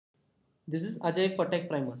This is Ajay for Tech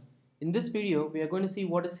Primers. In this video, we are going to see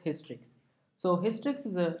what is Hystrix. So Hystrix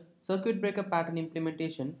is a circuit breaker pattern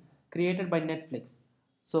implementation created by Netflix.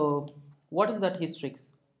 So what is that Hystrix?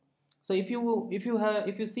 So if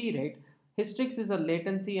you see, right, Hystrix is a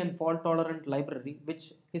latency and fault tolerant library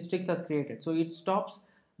which Hystrix has created. So it stops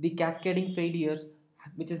the cascading failures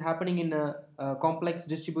which is happening in a complex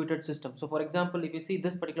distributed system. So for example, if you see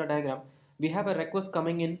this particular diagram, we have a request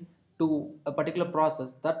coming in to a particular process.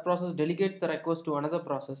 That process delegates the request to another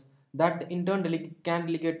process that in turn can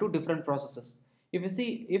delegate to different processes. If you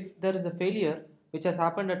see, if there is a failure which has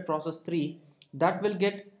happened at process 3, that will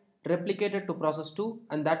get replicated to process 2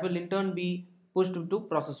 and that will in turn be pushed to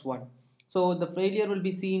process 1. So the failure will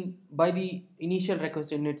be seen by the initial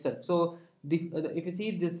request in itself. So if you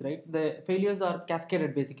see this, right, the failures are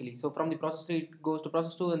cascaded basically. So from the process 3 it goes to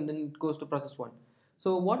process 2 and then it goes to process 1.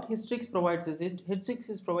 So what Hystrix provides is Hystrix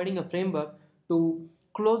is providing a framework to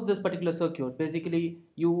close this particular circuit. Basically,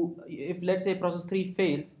 if let's say process 3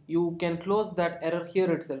 fails, you can close that error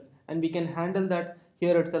here itself and we can handle that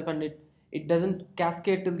here itself, and it doesn't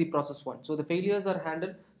cascade till the process 1. So the failures are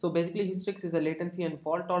handled. So basically Hystrix is a latency and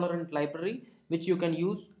fault tolerant library which you can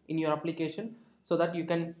use in your application so that you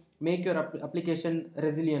can make your application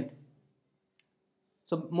resilient.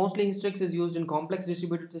 So mostly Hystrix is used in complex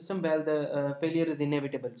distributed system where the failure is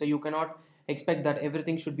inevitable. So you cannot expect that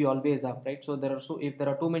everything should be always up, right? So if there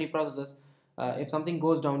are too many processes, if something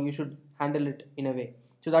goes down, you should handle it in a way.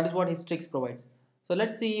 So that is what Hystrix provides. So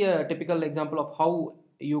let's see a typical example of how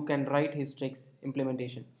you can write Hystrix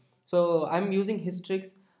implementation. So I'm using Hystrix,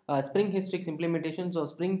 Spring Hystrix implementation. So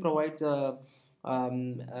Spring provides a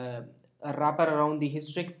wrapper around the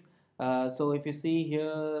Hystrix. So if you see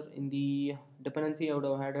here in the dependency, I would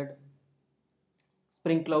have added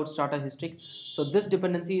Spring Cloud Starter Hystrix. So this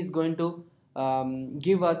dependency is going to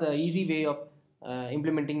give us an easy way of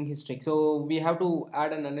implementing Hystrix. So we have to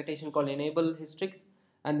add an annotation called enable Hystrix,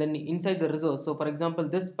 and then inside the resource. So for example,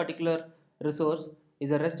 this particular resource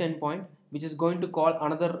is a REST endpoint which is going to call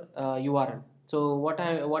another URL. So what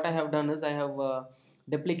I have done is I have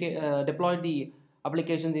deployed the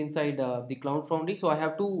applications inside the Cloud Foundry. So I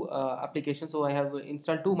have two applications. So I have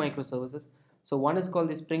installed two microservices. So one is called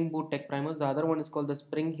the Spring Boot Tech Primers. The other one is called the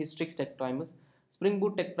Spring Hystrix Tech Primers. Spring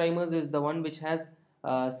Boot Tech Primers is the one which has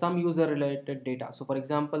some user related data. So for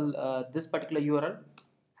example, this particular URL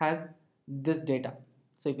has this data.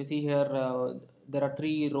 So if you see here, there are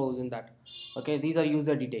 3 rows in that. Okay, these are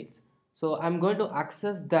user details. So I'm going to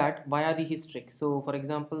access that via the Hystrix. So for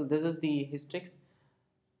example, this is the Hystrix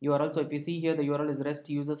URL. So if you see here, the URL is REST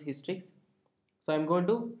users Hystrix. So I'm going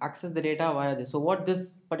to access the data via this. So what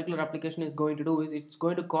this particular application is going to do is it's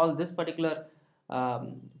going to call this particular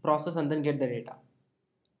process and then get the data.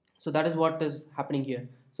 So that is what is happening here.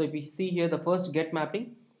 So if you see here, the first get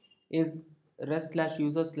mapping is rest slash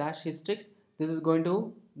user slash Hystrix. This is going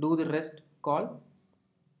to do the rest call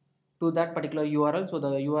to that particular URL. So the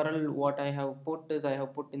URL what I have put is I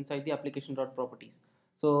have put inside the application.properties.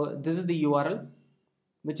 So this is the URL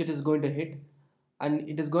which it is going to hit, and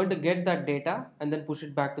it is going to get that data and then push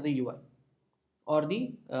it back to the UI or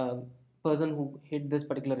the person who hit this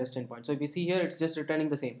particular REST endpoint. So if you see here, it's just returning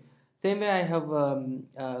the same way. I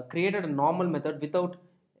have created a normal method without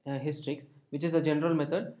Hystrix, which is a general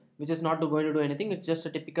method which is not going to do anything. It's just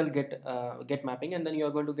a typical get mapping, and then you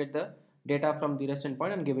are going to get the data from the REST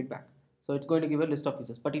endpoint and give it back. So it's going to give a list of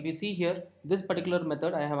users. But if you see here, this particular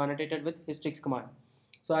method I have annotated with Hystrix command.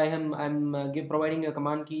 So I'm providing a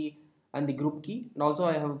command key and the group key, and also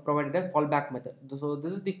I have provided a fallback method. So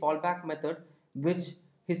this is the fallback method which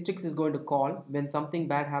Hystrix is going to call when something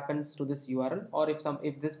bad happens to this URL, or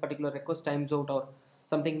if this particular request times out or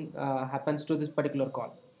something happens to this particular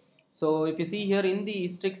call. So if you see here in the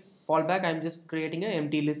Hystrix fallback, I'm just creating an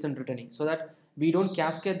empty list and returning, so that we don't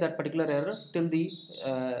cascade that particular error till the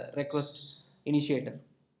request initiator.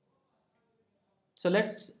 So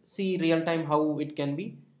let's see real time how it can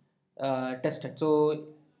be tested. So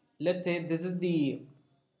let's say this is the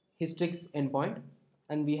Hystrix endpoint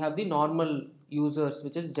and we have the normal users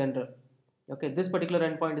which is general. Okay, this particular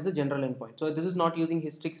endpoint is a general endpoint. So this is not using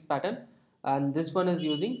Hystrix pattern and this one is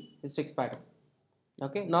using Hystrix pattern.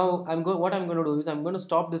 Okay, now what I'm going to do is I'm going to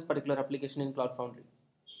stop this particular application in Cloud Foundry.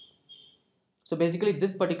 So basically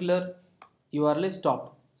this particular URL is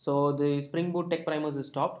stopped. So the Spring Boot Tech Primers is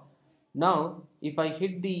stopped. Now if I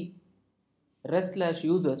hit the rest slash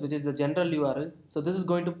users, which is the general URL, so this is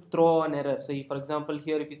going to throw an error. So for example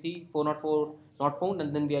here, if you see 404 not found,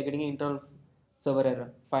 and then we are getting an internal server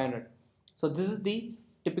error 500. So this is the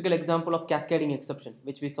typical example of cascading exception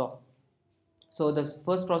which we saw. So the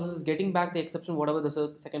first process is getting back the exception whatever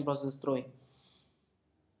the second process is throwing.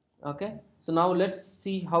 Okay, so now let's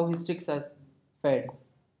see how Hystrix has fared.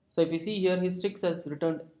 So if you see here, Hystrix has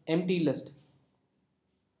returned empty list,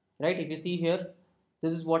 right? If you see here,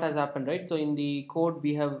 this is what has happened, right? So in the code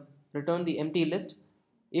we have returned the empty list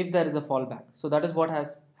if there is a fallback. So that is what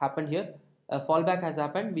has happened here. A fallback has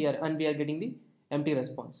happened, we are getting the empty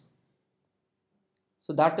response.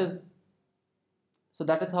 So that is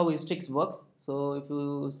how Hystrix works. So if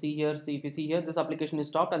you see here, this application is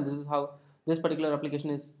stopped, and this is how this particular application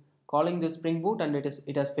is calling this Spring Boot, and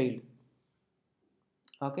it has failed.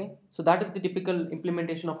 Okay, so that is the typical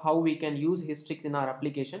implementation of how we can use Hystrix in our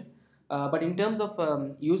application. But in terms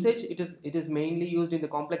of usage, it is mainly used in the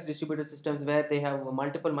complex distributed systems where they have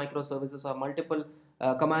multiple microservices or multiple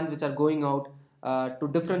commands which are going out to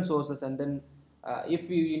different sources, and then if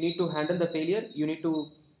you need to handle the failure, you need to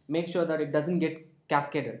make sure that it doesn't get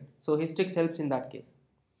cascaded. So Hystrix helps in that case.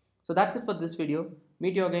 So that's it for this video.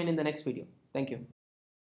 Meet you again in the next video. Thank you.